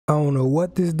I don't know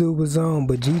what this dude was on,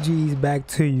 but GG's back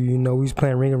to you. You know, we was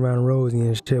playing Ring Around Rosie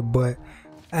and shit, but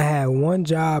I had one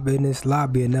job in this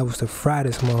lobby, and that was to fry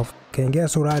this motherfucker. And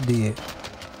guess what I did?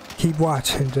 Keep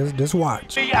watching, just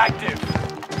watch. Be active.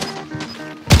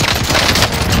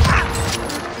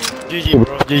 GG,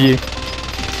 bro. GG.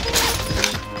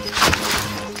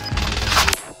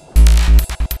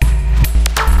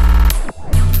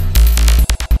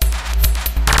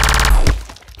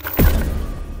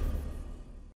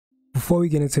 Before we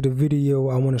get into the video,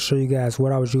 I want to show you guys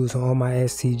what I was using on my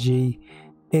STG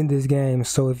in this game.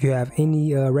 So if you have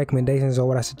any recommendations on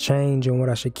what I should change and what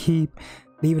I should keep,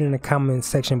 leave it in the comment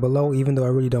section below, even though it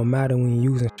really don't matter when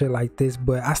you're using shit like this,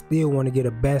 but I still want to get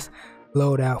the best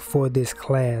loadout for this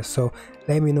class. So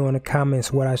let me know in the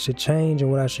comments what I should change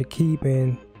and what I should keep.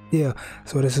 And yeah,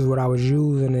 so this is what I was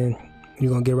using, and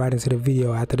you're gonna get right into the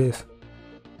video after this.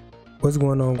 What's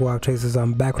going on, Guap Chasers?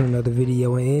 I'm back with another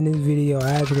video, and in this video,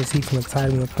 as you can see from the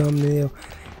title and the thumbnail,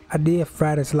 I did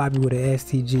fry this lobby with an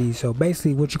STG. So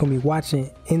basically what you're gonna be watching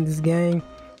in this game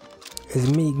is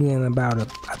me getting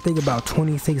I think about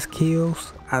 26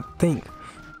 kills. I think,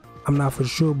 I'm not for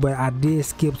sure, but I did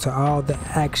skip to all the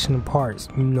action parts,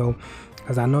 you know,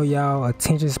 because I know y'all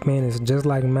attention span is just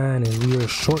like mine, and we are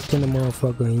short than the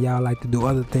motherfucker, and y'all like to do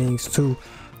other things too.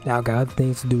 Y'all got other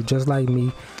things to do just like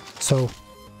me. So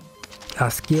I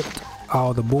skipped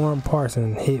all the boring parts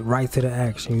and hit right to the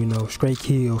action, you know, straight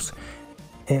kills.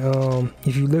 And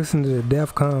if you listen to the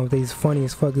death comms, they's funny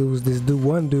as fuck. It was this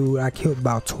one dude I killed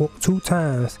about two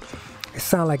times. It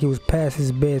sounded like it was past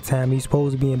his bedtime. He's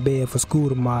supposed to be in bed for school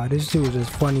tomorrow. This shit was just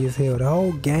funny as hell. The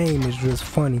whole game is just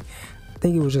funny. I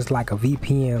think it was just like a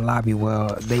VPN lobby where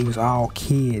they was all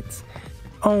kids.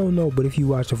 I don't know, but if you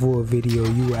watch the full video,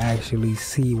 you will actually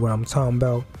see what I'm talking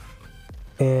about.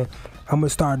 And I'm gonna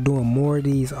start doing more of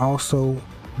these also,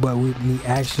 but with me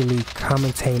actually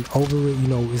commentating over it. You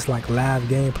know, it's like live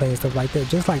gameplay and stuff like that,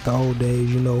 just like the old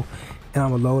days, you know. And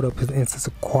I'm gonna load up his instance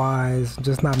of quads,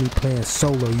 just not me playing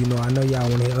solo. You know, I know y'all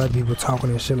want to hear other people talking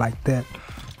and shit like that,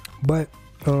 but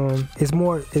it's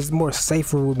more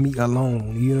safer with me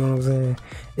alone. You know what I'm saying?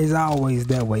 It's always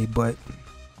that way, but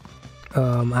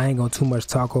I ain't gonna too much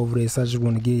talk over this. I just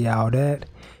want to give y'all that.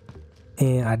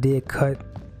 And I did cut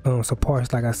some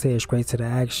parts, like I said, straight to the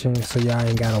action, so y'all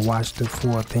ain't gotta watch the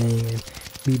full thing and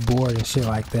be bored and shit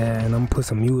like that. And I'm gonna put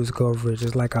some music over it,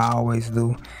 just like I always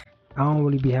do. I don't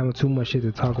really be having too much shit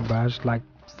to talk about. I just like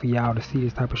for y'all to see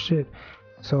this type of shit.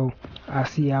 So I'll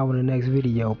see y'all in the next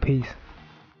video. Peace.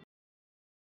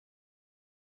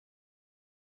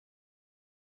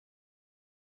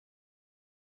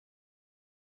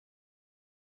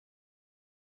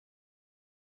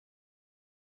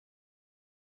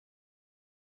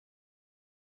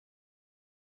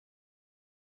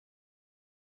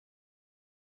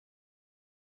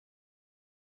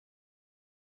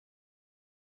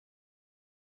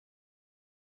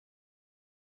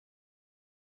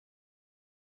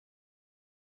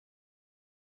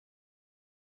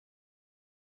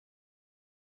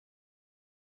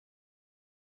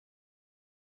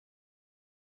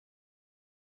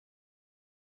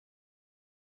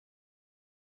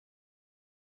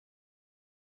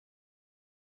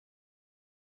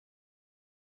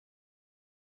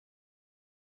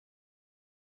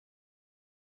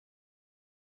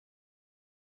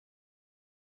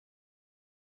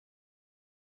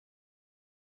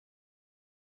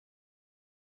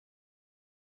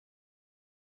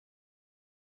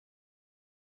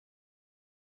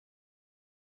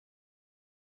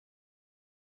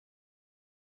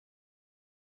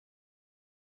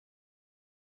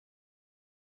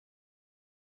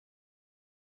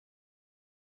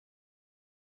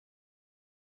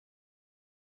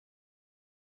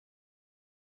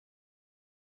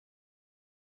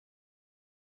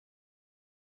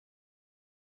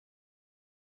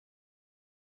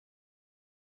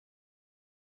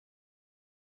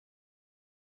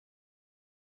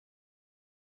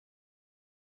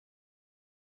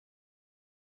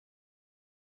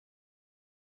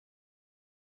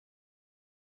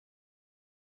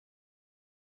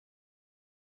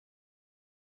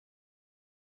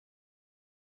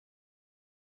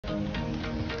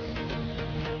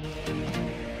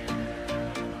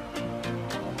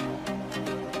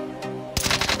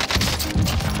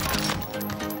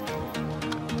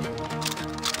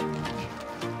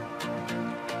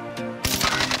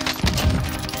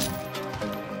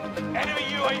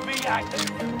 UAV active.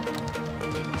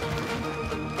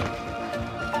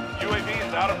 UAV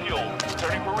is out of fuel.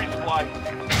 Returning for resupply.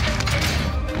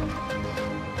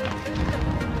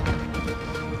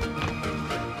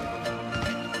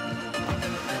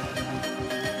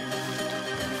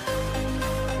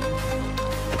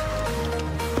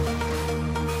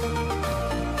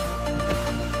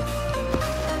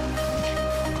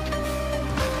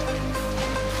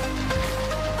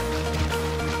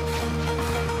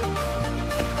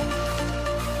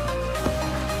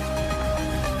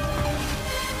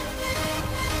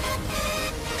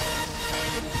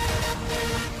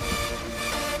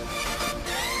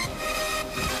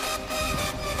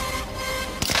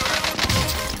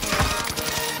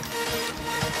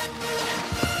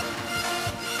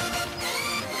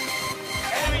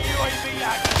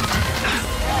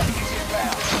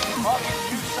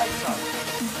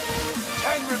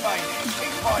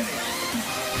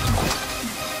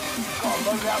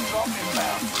 Loadout drop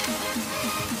inbound.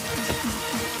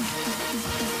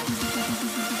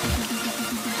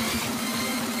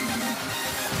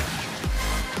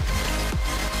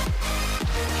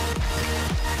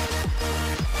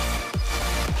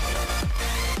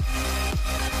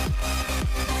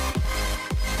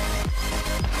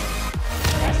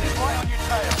 Gas is right on your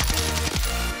tail.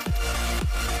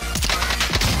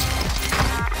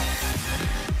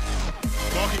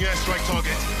 Marking airstrike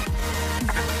target.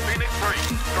 Phoenix 3,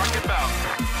 strike inbound.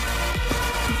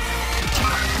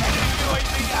 Enemy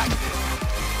UAV active.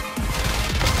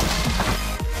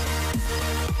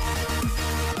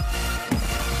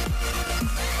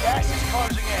 Gas is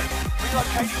closing in.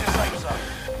 Relocating the safe zone.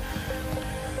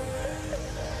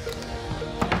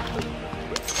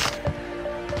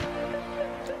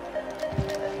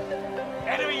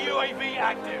 Enemy UAV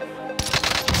active.